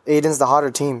Aiden's the hotter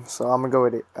team, so I'm gonna go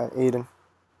with Aiden.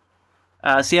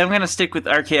 See, I'm going to stick with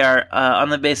RKR on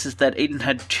the basis that Aiden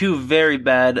had 2 very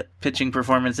bad pitching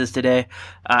performances today.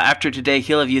 After today,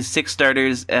 he'll have used 6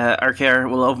 starters. RKR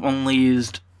will have only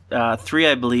used 3,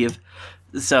 I believe.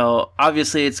 So,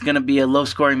 obviously, it's going to be a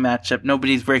low-scoring matchup.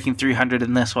 Nobody's breaking 300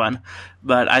 in this one.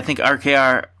 But I think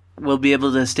RKR will be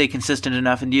able to stay consistent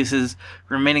enough and use his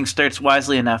remaining starts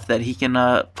wisely enough that he can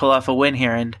pull off a win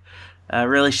here and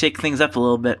really shake things up a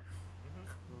little bit.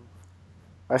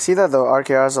 I see that though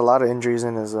RKR has a lot of injuries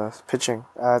in his pitching.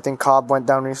 I think Cobb went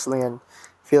down recently and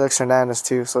Felix Hernandez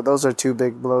too. So those are 2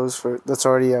 big blows for that's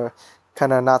already a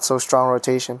kind of not so strong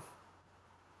rotation.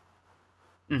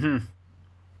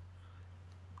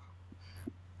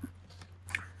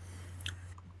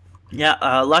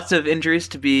 Yeah, lots of injuries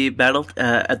to be battled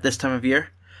at this time of year.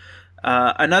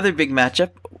 Another big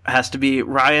matchup has to be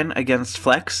Ryan against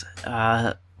Flex.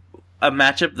 A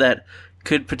matchup that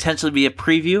could potentially be a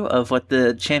preview of what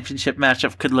the championship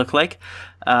matchup could look like.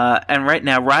 And right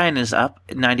now, Ryan is up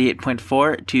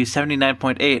 98.4 to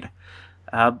 79.8.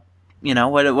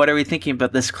 What are we thinking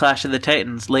about this Clash of the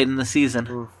Titans late in the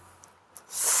season?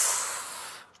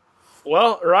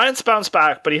 Well, Ryan's bounced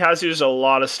back, but he has used a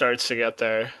lot of starts to get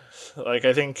there. Like,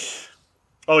 I think...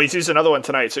 Oh, he's used another one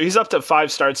tonight. So he's up to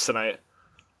 5 starts tonight.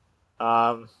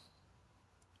 So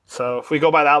if we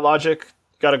go by that logic,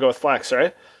 got to go with Flex,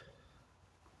 right?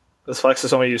 This Flex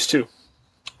has only used 2.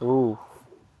 Ooh.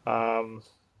 So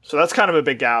that's kind of a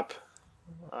big gap.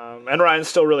 And Ryan's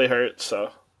still really hurt,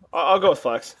 so I'll go with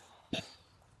Flex.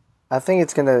 I think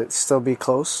it's gonna still be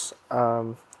close.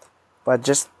 But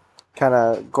just kind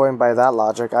of going by that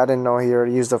logic, I didn't know he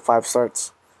already used the 5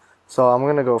 starts. So I'm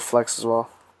gonna go Flex as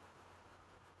well.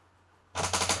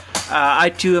 I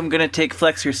too am going to take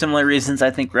Flex for similar reasons.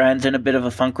 I think Ryan's in a bit of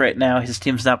a funk right now. His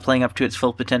team's not playing up to its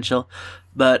full potential.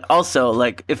 But also,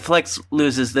 like, if Flex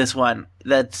loses this one,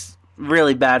 that's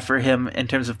really bad for him in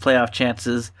terms of playoff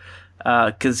chances.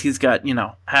 Because he's got,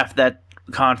 half that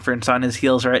conference on his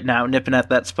heels right now, nipping at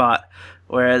that spot.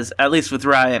 Whereas, at least with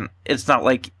Ryan, it's not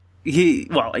like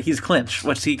he's clinched.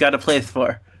 What's he got to play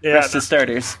for? Yeah, Rest of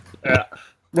starters. Yeah.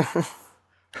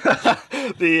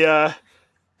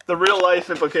 The real life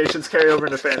implications carry over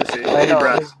into fantasy. I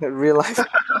know, real life.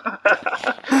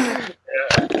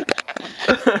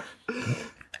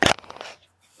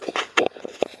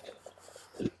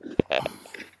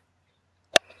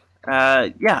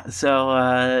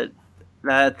 So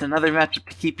that's another matchup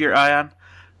to keep your eye on.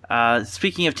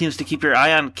 Speaking of teams to keep your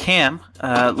eye on, Cam,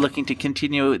 looking to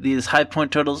continue these high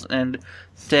point totals and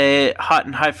stay hot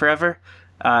and high forever.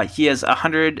 He has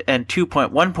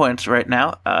 102.1 points right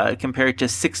now, compared to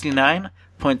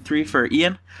 69.3 for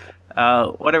Ian.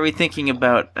 What are we thinking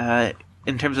about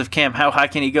in terms of Cam? How high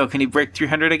can he go? Can he break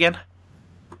 300 again?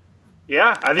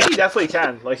 Yeah, I think he definitely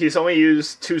can. Like, he's only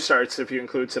used 2 starts if you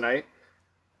include tonight,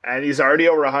 and he's already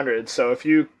over 100. So if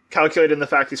you calculate in the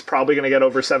fact he's probably going to get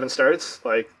over 7 starts,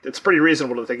 like, it's pretty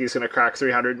reasonable to think he's going to crack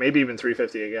 300, maybe even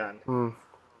 350 again.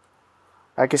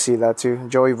 I can see that too.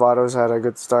 Joey Votto's had a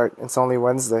good start. It's only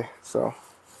Wednesday, so.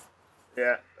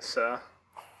 Yeah, so.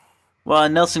 Well,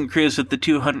 Nelson Cruz with the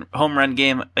 2 home run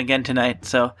game again tonight.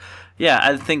 So, yeah,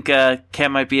 I think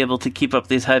Cam might be able to keep up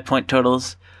these high point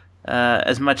totals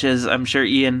as much as I'm sure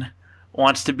Ian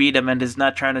wants to beat him and is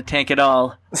not trying to tank it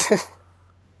all.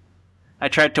 I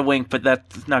tried to wink, but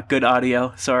that's not good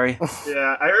audio. Sorry.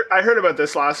 Yeah, I heard about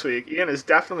this last week. Ian is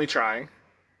definitely trying.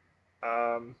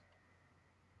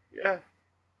 Yeah.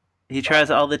 He tries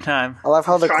all the time. I love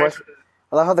how the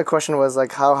question was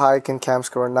like, how high can Cam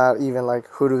score? Not even like,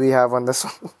 who do we have on this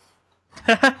one?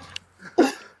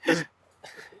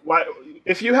 Why?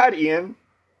 If you had Ian,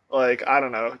 like, I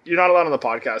don't know, you're not allowed on the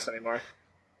podcast anymore.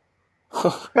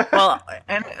 Well,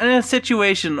 and in a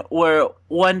situation where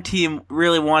one team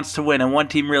really wants to win and one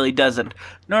team really doesn't,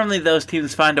 normally those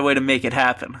teams find a way to make it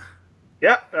happen.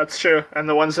 Yeah, that's true. And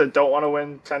the ones that don't want to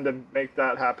win tend to make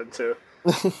that happen too.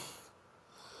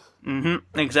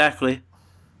 Exactly.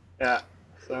 Yeah.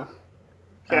 So.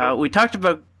 We talked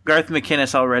about Garth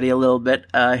McInnes already a little bit,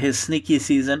 his sneaky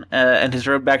season and his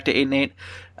road back to 8-8.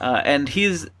 And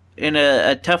he's in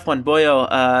a tough one.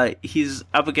 Boyo, he's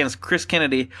up against Chris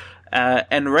Kennedy.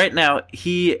 And right now,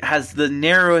 he has the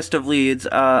narrowest of leads,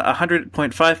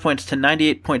 100.5 points to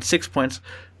 98.6 points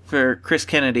for Chris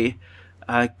Kennedy.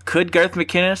 Could Garth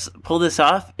McInnes pull this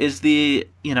off? Is the,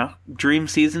 dream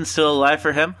season still alive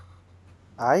for him?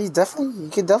 He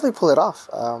could definitely pull it off.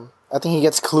 I think he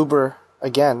gets Kluber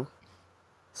again,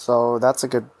 so that's a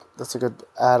good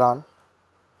add-on.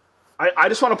 I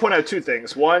just want to point out 2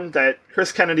 things. One, that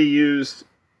Chris Kennedy used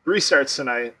 3 starts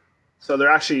tonight, so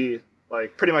they're actually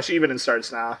like pretty much even in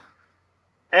starts now.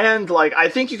 And like, I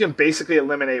think you can basically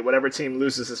eliminate whatever team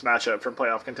loses this matchup from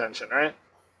playoff contention, right?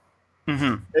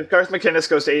 Mm-hmm. If Garth McInnes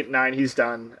goes to 8-9, he's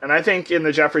done. And I think in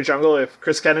the Jeffrey Jungle, if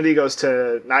Chris Kennedy goes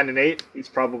to 9-8, he's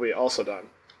probably also done.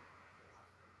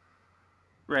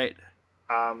 Right.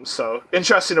 So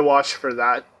interesting to watch for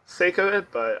that sake of it,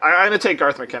 but I'm going to take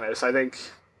Garth McInnes. I think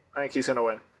he's going to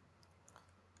win.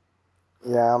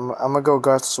 Yeah, I'm gonna go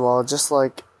Garth as well. Just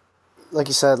like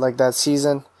you said, like that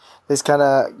season, he's kind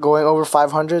of going over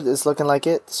 500. It's looking like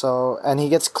it. So, and he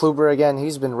gets Kluber again.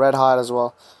 He's been red hot as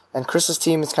well. And Chris's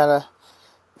team is kind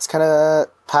of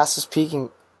past his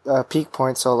peak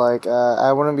point. So like,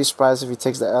 I wouldn't be surprised if he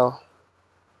takes the L.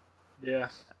 Yeah.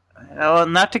 Well,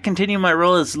 not to continue my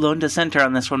role as lone dissenter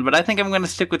on this one, but I think I'm going to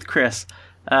stick with Chris.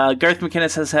 Garth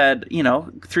McInnes has had,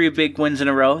 3 big wins in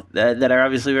a row that are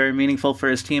obviously very meaningful for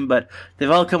his team, but they've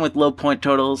all come with low point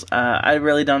totals. I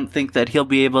really don't think that he'll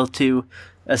be able to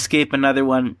escape another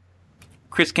one.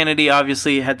 Chris Kennedy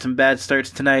obviously had some bad starts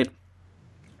tonight.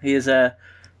 He's going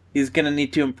to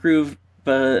need to improve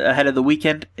ahead of the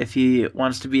weekend if he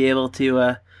wants to be able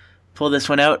to pull this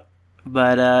one out.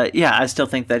 But I still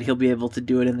think that he'll be able to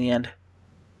do it in the end.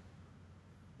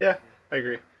 Yeah, I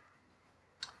agree.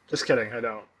 Just kidding, I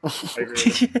don't. I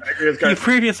agree with Garth. You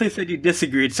previously said you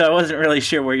disagreed, so I wasn't really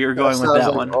sure where you were going with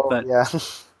that one. But yeah.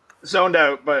 Zoned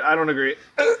out, but I don't agree.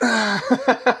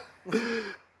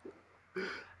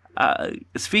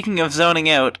 Speaking of zoning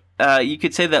out, you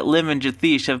could say that Lim and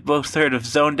Jathish have both heard of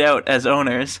zoned out as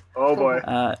owners. Oh boy.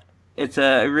 It's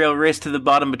a real race to the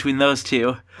bottom between those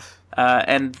two.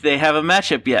 And they have a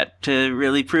matchup yet to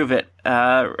really prove it.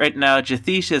 Right now,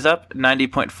 Jathish is up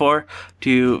 90.4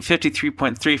 to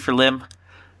 53.3 for Lim.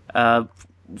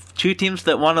 2 teams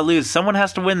that want to lose. Someone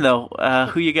has to win, though.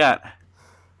 Who you got?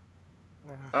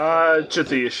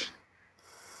 Jathish.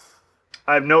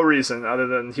 I have no reason other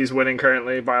than he's winning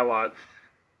currently by a lot.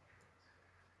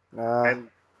 And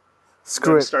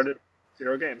screw it. Started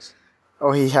 0 games.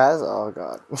 Oh, he has? Oh,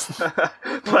 God.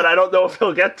 But I don't know if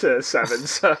he'll get to 7,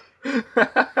 so...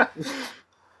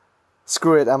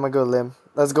 Screw it, I'm gonna go Lim.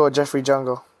 Let's go Jeffrey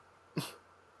Jungle.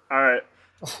 Alright.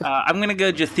 I'm gonna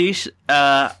go Jathish.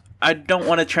 I don't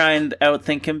want to try and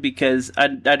outthink him because I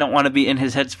don't want to be in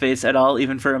his headspace at all,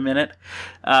 even for a minute.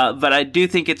 But I do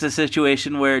think it's a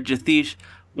situation where Jathish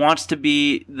wants to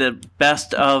be the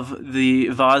best of the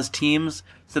Vaz teams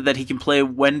so that he can play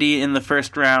Wendy in the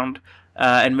first round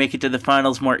and make it to the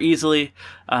finals more easily.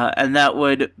 And that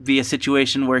would be a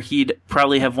situation where he'd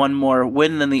probably have one more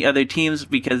win than the other teams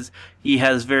because he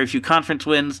has very few conference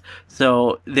wins.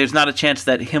 So there's not a chance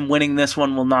that him winning this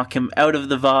one will knock him out of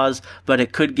the Vaz, but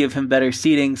it could give him better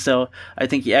seeding. So I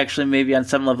think he actually maybe on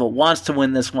some level wants to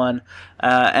win this one,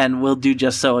 and will do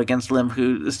just so against Lim,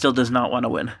 who still does not want to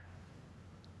win.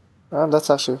 That's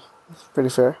actually pretty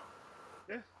fair.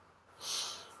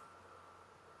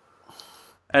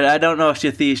 I don't know if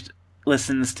Jatish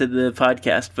listens to the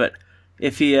podcast, but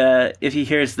if he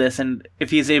hears this and if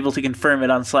he's able to confirm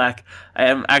it on Slack, I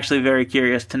am actually very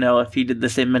curious to know if he did the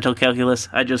same mental calculus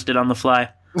I just did on the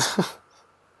fly.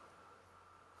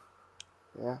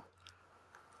 Yeah.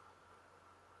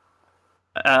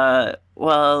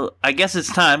 Well, I guess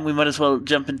it's time. We might as well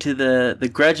jump into the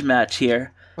grudge match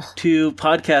here. Two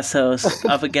podcast hosts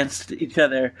up against each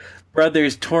other.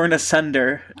 Brothers torn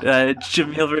asunder.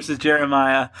 Jamil versus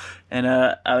Jeremiah. And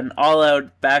an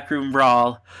all-out backroom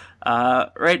brawl.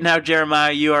 Right now,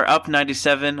 Jeremiah, you are up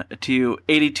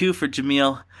 97-82 for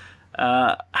Jamil.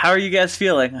 How are you guys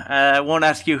feeling? I won't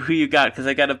ask you who you got because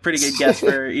I got a pretty good guess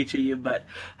for each of you. But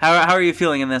how are you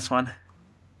feeling in this one?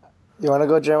 You want to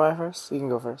go, Jeremiah, first? You can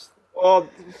go first. Well,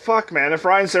 fuck, man. If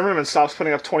Ryan Zimmerman stops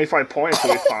putting up 25 points,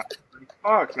 it'll be fine.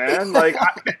 Fuck, man. Like,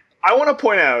 I want to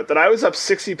point out that I was up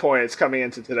 60 points coming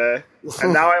into today,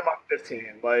 and now I'm up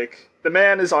 15. Like, the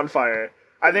man is on fire.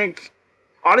 I think,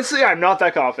 honestly, I'm not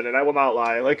that confident. I will not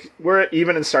lie. Like, we're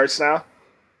even in starts now,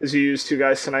 as you used two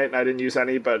guys tonight, and I didn't use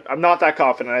any, but I'm not that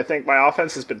confident. I think my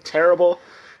offense has been terrible.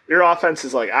 Your offense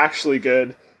is, like, actually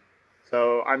good,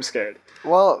 so I'm scared.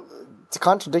 Well, to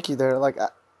contradict you there, like,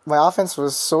 my offense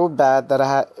was so bad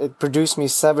that it produced me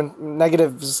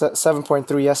negative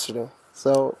 7.3 yesterday.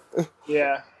 So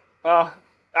yeah, I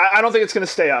don't think it's gonna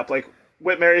stay up. Like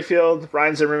Whit Merrifield,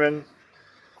 Ryan Zimmerman,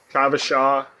 Travis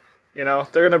Shaw, they're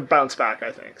gonna bounce back.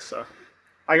 I think so.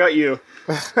 I got you.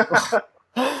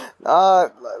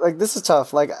 Like this is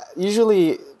tough. Like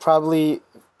usually, probably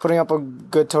putting up a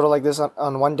good total like this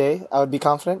on one day, I would be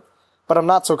confident, but I'm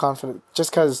not so confident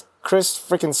just because Chris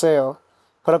freaking Sale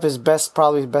put up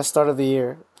probably his best start of the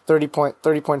year,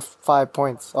 30.5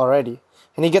 points already,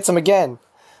 and he gets them again.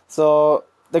 So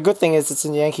the good thing is it's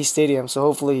in Yankee Stadium, so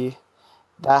hopefully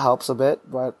that helps a bit.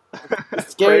 But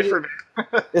it's scary. For me.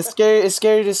 It's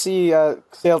scary to see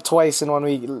Sale twice in 1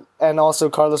 week, and also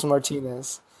Carlos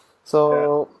Martinez.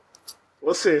 So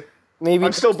we'll see. Maybe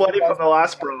I'm still bloody from the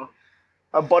last brawl.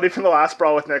 I'm bloody from the last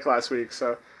brawl with Nick last week,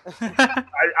 so I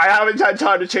haven't had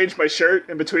time to change my shirt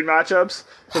in between matchups.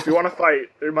 So if you want to fight,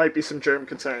 there might be some germ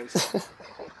concerns.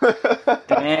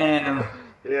 Damn.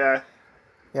 Yeah.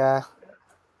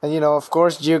 And, of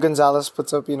course, Gio Gonzalez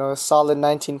puts up, a solid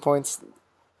 19 points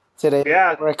today.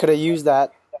 Yeah. Where I could have used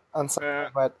that on Sunday,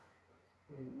 but...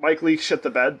 Mike Leake shit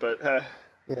the bed, but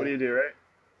what do you do, right?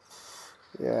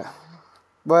 Yeah.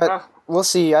 But we'll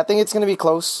see. I think it's going to be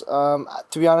close. To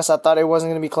be honest, I thought it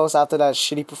wasn't going to be close after that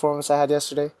shitty performance I had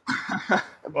yesterday.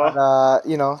 But,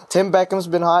 Tim Beckham's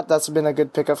been hot. That's been a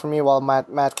good pickup for me while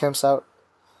Matt Kemp's out.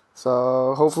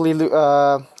 So hopefully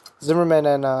Zimmerman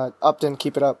and Upton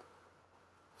keep it up.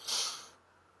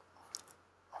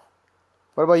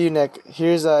 What about you, Nick?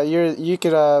 Here's you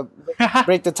could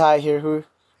break the tie here.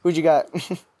 Who'd you got?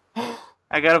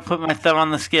 I gotta put my thumb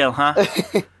on the scale, huh?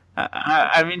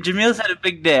 I mean, Jamil's had a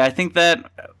big day. I think that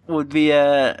would be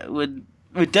would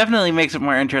definitely makes it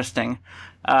more interesting.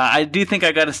 I do think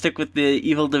I got to stick with the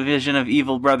evil division of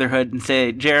Evil Brotherhood and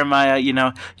say Jeremiah.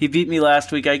 He beat me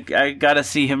last week. I got to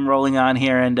see him rolling on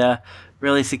here and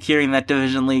really securing that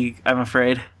division league. I'm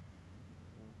afraid.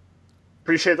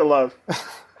 Appreciate the love.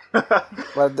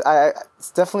 But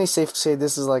it's definitely safe to say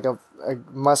this is like a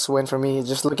must win for me.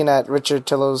 Just looking at Richard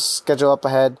Tillo's schedule up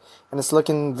ahead, and it's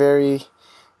looking very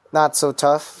not so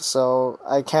tough. So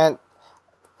I can't,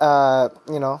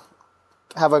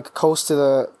 have a coast to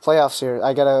the playoffs here.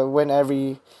 I gotta win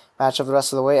every matchup the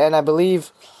rest of the way. And I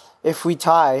believe if we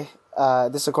tie,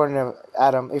 this according to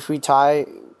Adam, if we tie,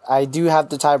 I do have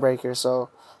the tiebreaker. So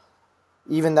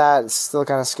even that is still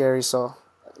kind of scary. So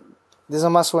this is a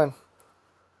must win.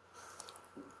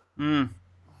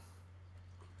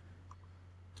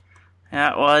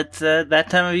 Yeah, well, it's that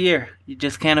time of year. You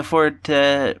just can't afford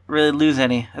to really lose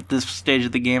any at this stage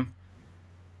of the game.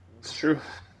 It's true.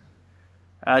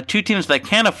 Two teams that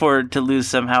can afford to lose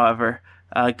some, however,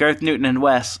 Garth Newton and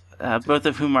Wes, both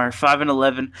of whom are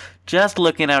 5-11, just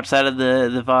looking outside of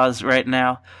the Vaz right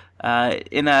now.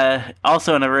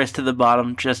 Also in a race to the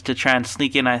bottom, just to try and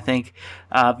sneak in, I think,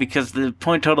 because the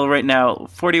point total right now,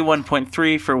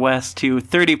 41.3 for Wes to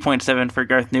 30.7 for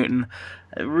Garth Newton.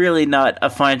 Really not a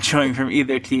fine showing from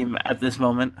either team at this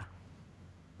moment.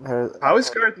 How is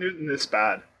Garth Newton this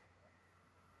bad?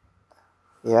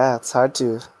 Yeah, it's hard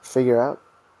to figure out.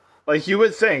 Like, you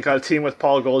would think a team with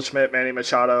Paul Goldschmidt, Manny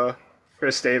Machado,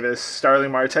 Chris Davis,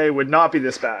 Starling Marte would not be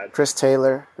this bad. Chris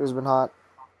Taylor, who's been hot.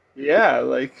 Yeah,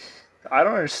 like, I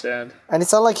don't understand. And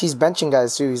it's not like he's benching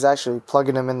guys too. He's actually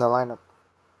plugging them in the lineup.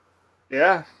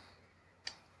 Yeah.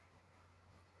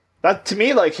 That, to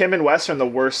me, like, him and West are in the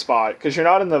worst spot, because you're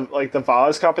not in the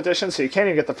Vaz competition, so you can't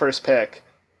even get the first pick.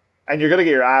 And you're going to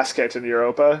get your ass kicked in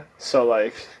Europa, so,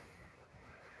 like,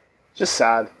 just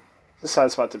sad. It's a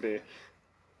sad spot to be.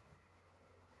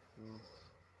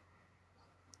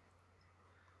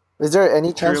 Is there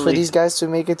any chance for Truly. these guys to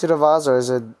make it to the Vaz, or is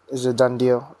it a done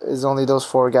deal? Is only those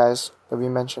 4 guys that we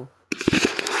mentioned?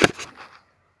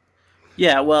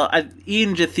 Yeah, well,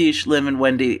 Ian, Jathish, Lim, and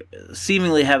Wendy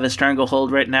seemingly have a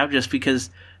stranglehold right now just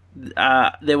because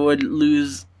they would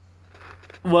lose.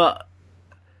 Well,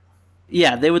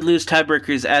 yeah, they would lose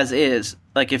tiebreakers as is.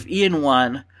 Like, if Ian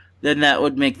won, then that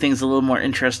would make things a little more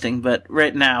interesting. But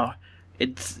right now,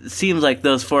 it seems like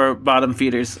those 4 bottom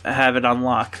feeders have it on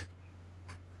lock.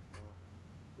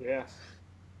 Yeah.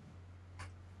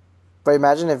 But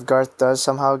imagine if Garth does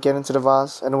somehow get into the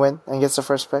Vaz and win and gets the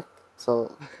first pick.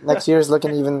 So next year is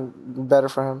looking even better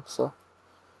for him. So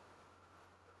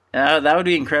That would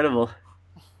be incredible.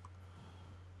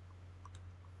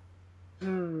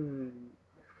 Two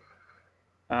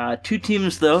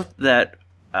teams, though, that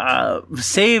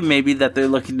say maybe that they're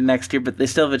looking to next year, but they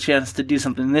still have a chance to do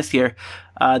something this year.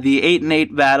 The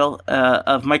 8-8 battle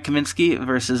of Mike Kaminsky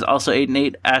versus also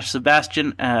 8-8 Ash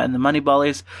Sebastian and the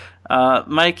Moneyballers.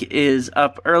 Mike is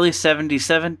up early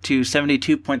 77 to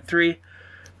 72.3.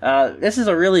 This is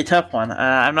a really tough one.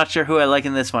 I'm not sure who I like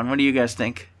in this one. What do you guys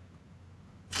think?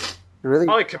 really,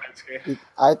 I like Kaminsky.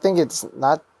 I think it's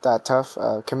not that tough.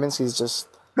 Kaminsky's just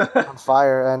on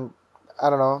fire, and I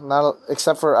don't know, not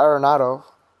except for Arenado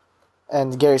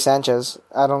and Gary Sanchez.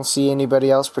 I don't see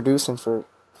anybody else producing for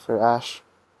Ash.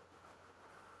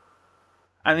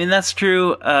 I mean, that's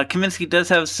true. Kaminsky does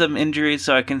have some injuries,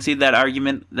 so I can see that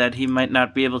argument that he might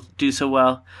not be able to do so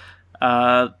well.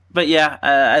 But yeah,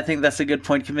 I think that's a good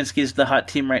point. Kaminsky is the hot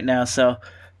team right now, so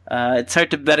it's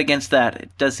hard to bet against that.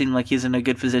 It does seem like he's in a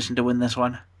good position to win this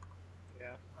one.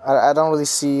 I don't really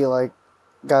see like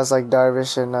guys like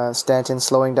Darvish and Stanton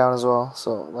slowing down as well.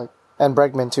 So like, and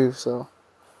Bregman too. So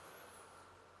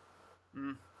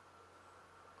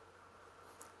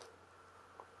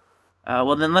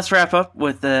Well, then let's wrap up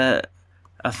with a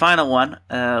final one,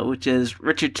 which is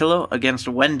Richard Tillo against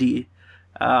Wendy.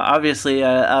 Obviously,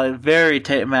 a very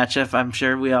tight matchup, I'm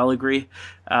sure we all agree.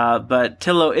 But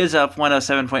Tillo is up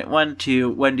 107.1 to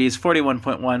Wendy's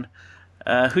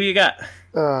 41.1. Who you got?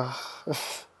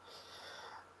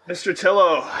 Mr.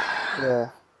 Tillo. yeah,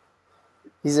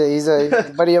 he's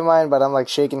a buddy of mine, but I'm like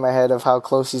shaking my head of how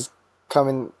close he's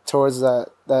coming towards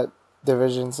that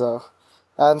division. So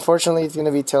unfortunately, it's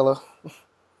gonna be Tillo.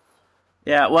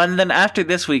 Yeah, well, and then after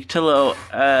this week, Tillo,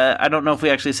 I don't know if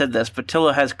we actually said this, but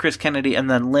Tillo has Chris Kennedy and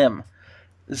then Lim.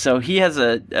 So he has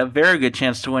a very good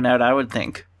chance to win out, I would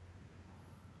think.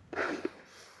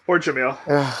 Poor Jamil.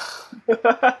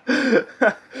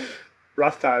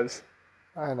 Rough times.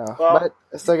 I know, Well- but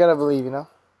I still gotta believe, you know.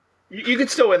 You could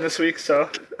still win this week, so.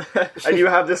 And you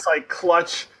have this, like,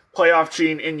 clutch playoff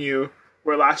gene in you,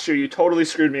 where last year you totally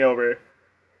screwed me over.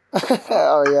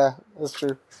 Oh yeah, that's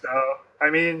true. So, I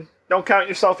mean, don't count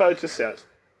yourself out just yet.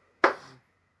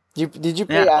 Did you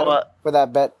pay Yeah, Adam well- for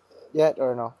that bet yet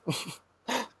or no?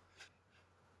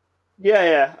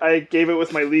 Yeah, I gave it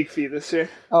with my league fee this year.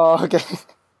 Oh, okay.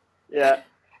 Yeah.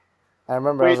 I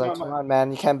remember I was Wait, like, no, come on,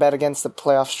 man, you can't bet against the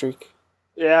playoff streak.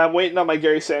 Yeah, I'm waiting on my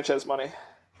Gary Sanchez money.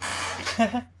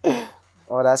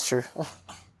 Oh, that's true.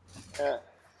 Yeah.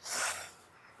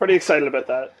 Pretty excited about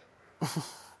that.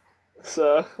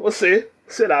 So, we'll see.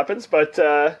 See what happens, but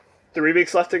 3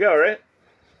 weeks left to go, right?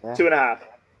 Yeah. 2.5.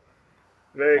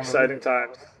 Very exciting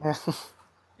times.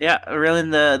 Yeah, we're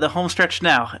in the home stretch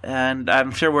now, and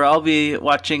I'm sure we'll all be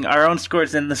watching our own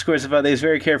scores and the scores of others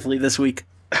very carefully this week.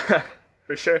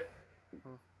 For sure.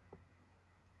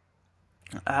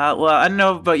 Well, I don't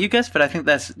know about you guys, but I think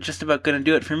that's just about going to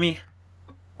do it for me.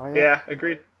 Oh, Yeah,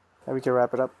 agreed. Yeah, we can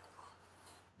wrap it up.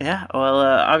 Yeah, well,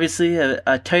 obviously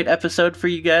a tight episode for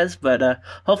you guys, but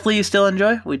hopefully you still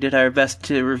enjoy. We did our best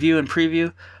to review and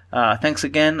preview. Thanks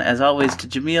again, as always, to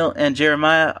Jamil and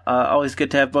Jeremiah. Always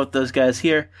good to have both those guys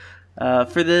here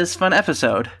for this fun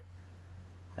episode.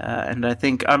 And I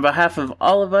think on behalf of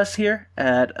all of us here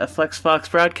at Flex Fox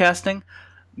Broadcasting,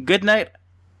 good night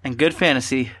and good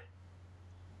fantasy.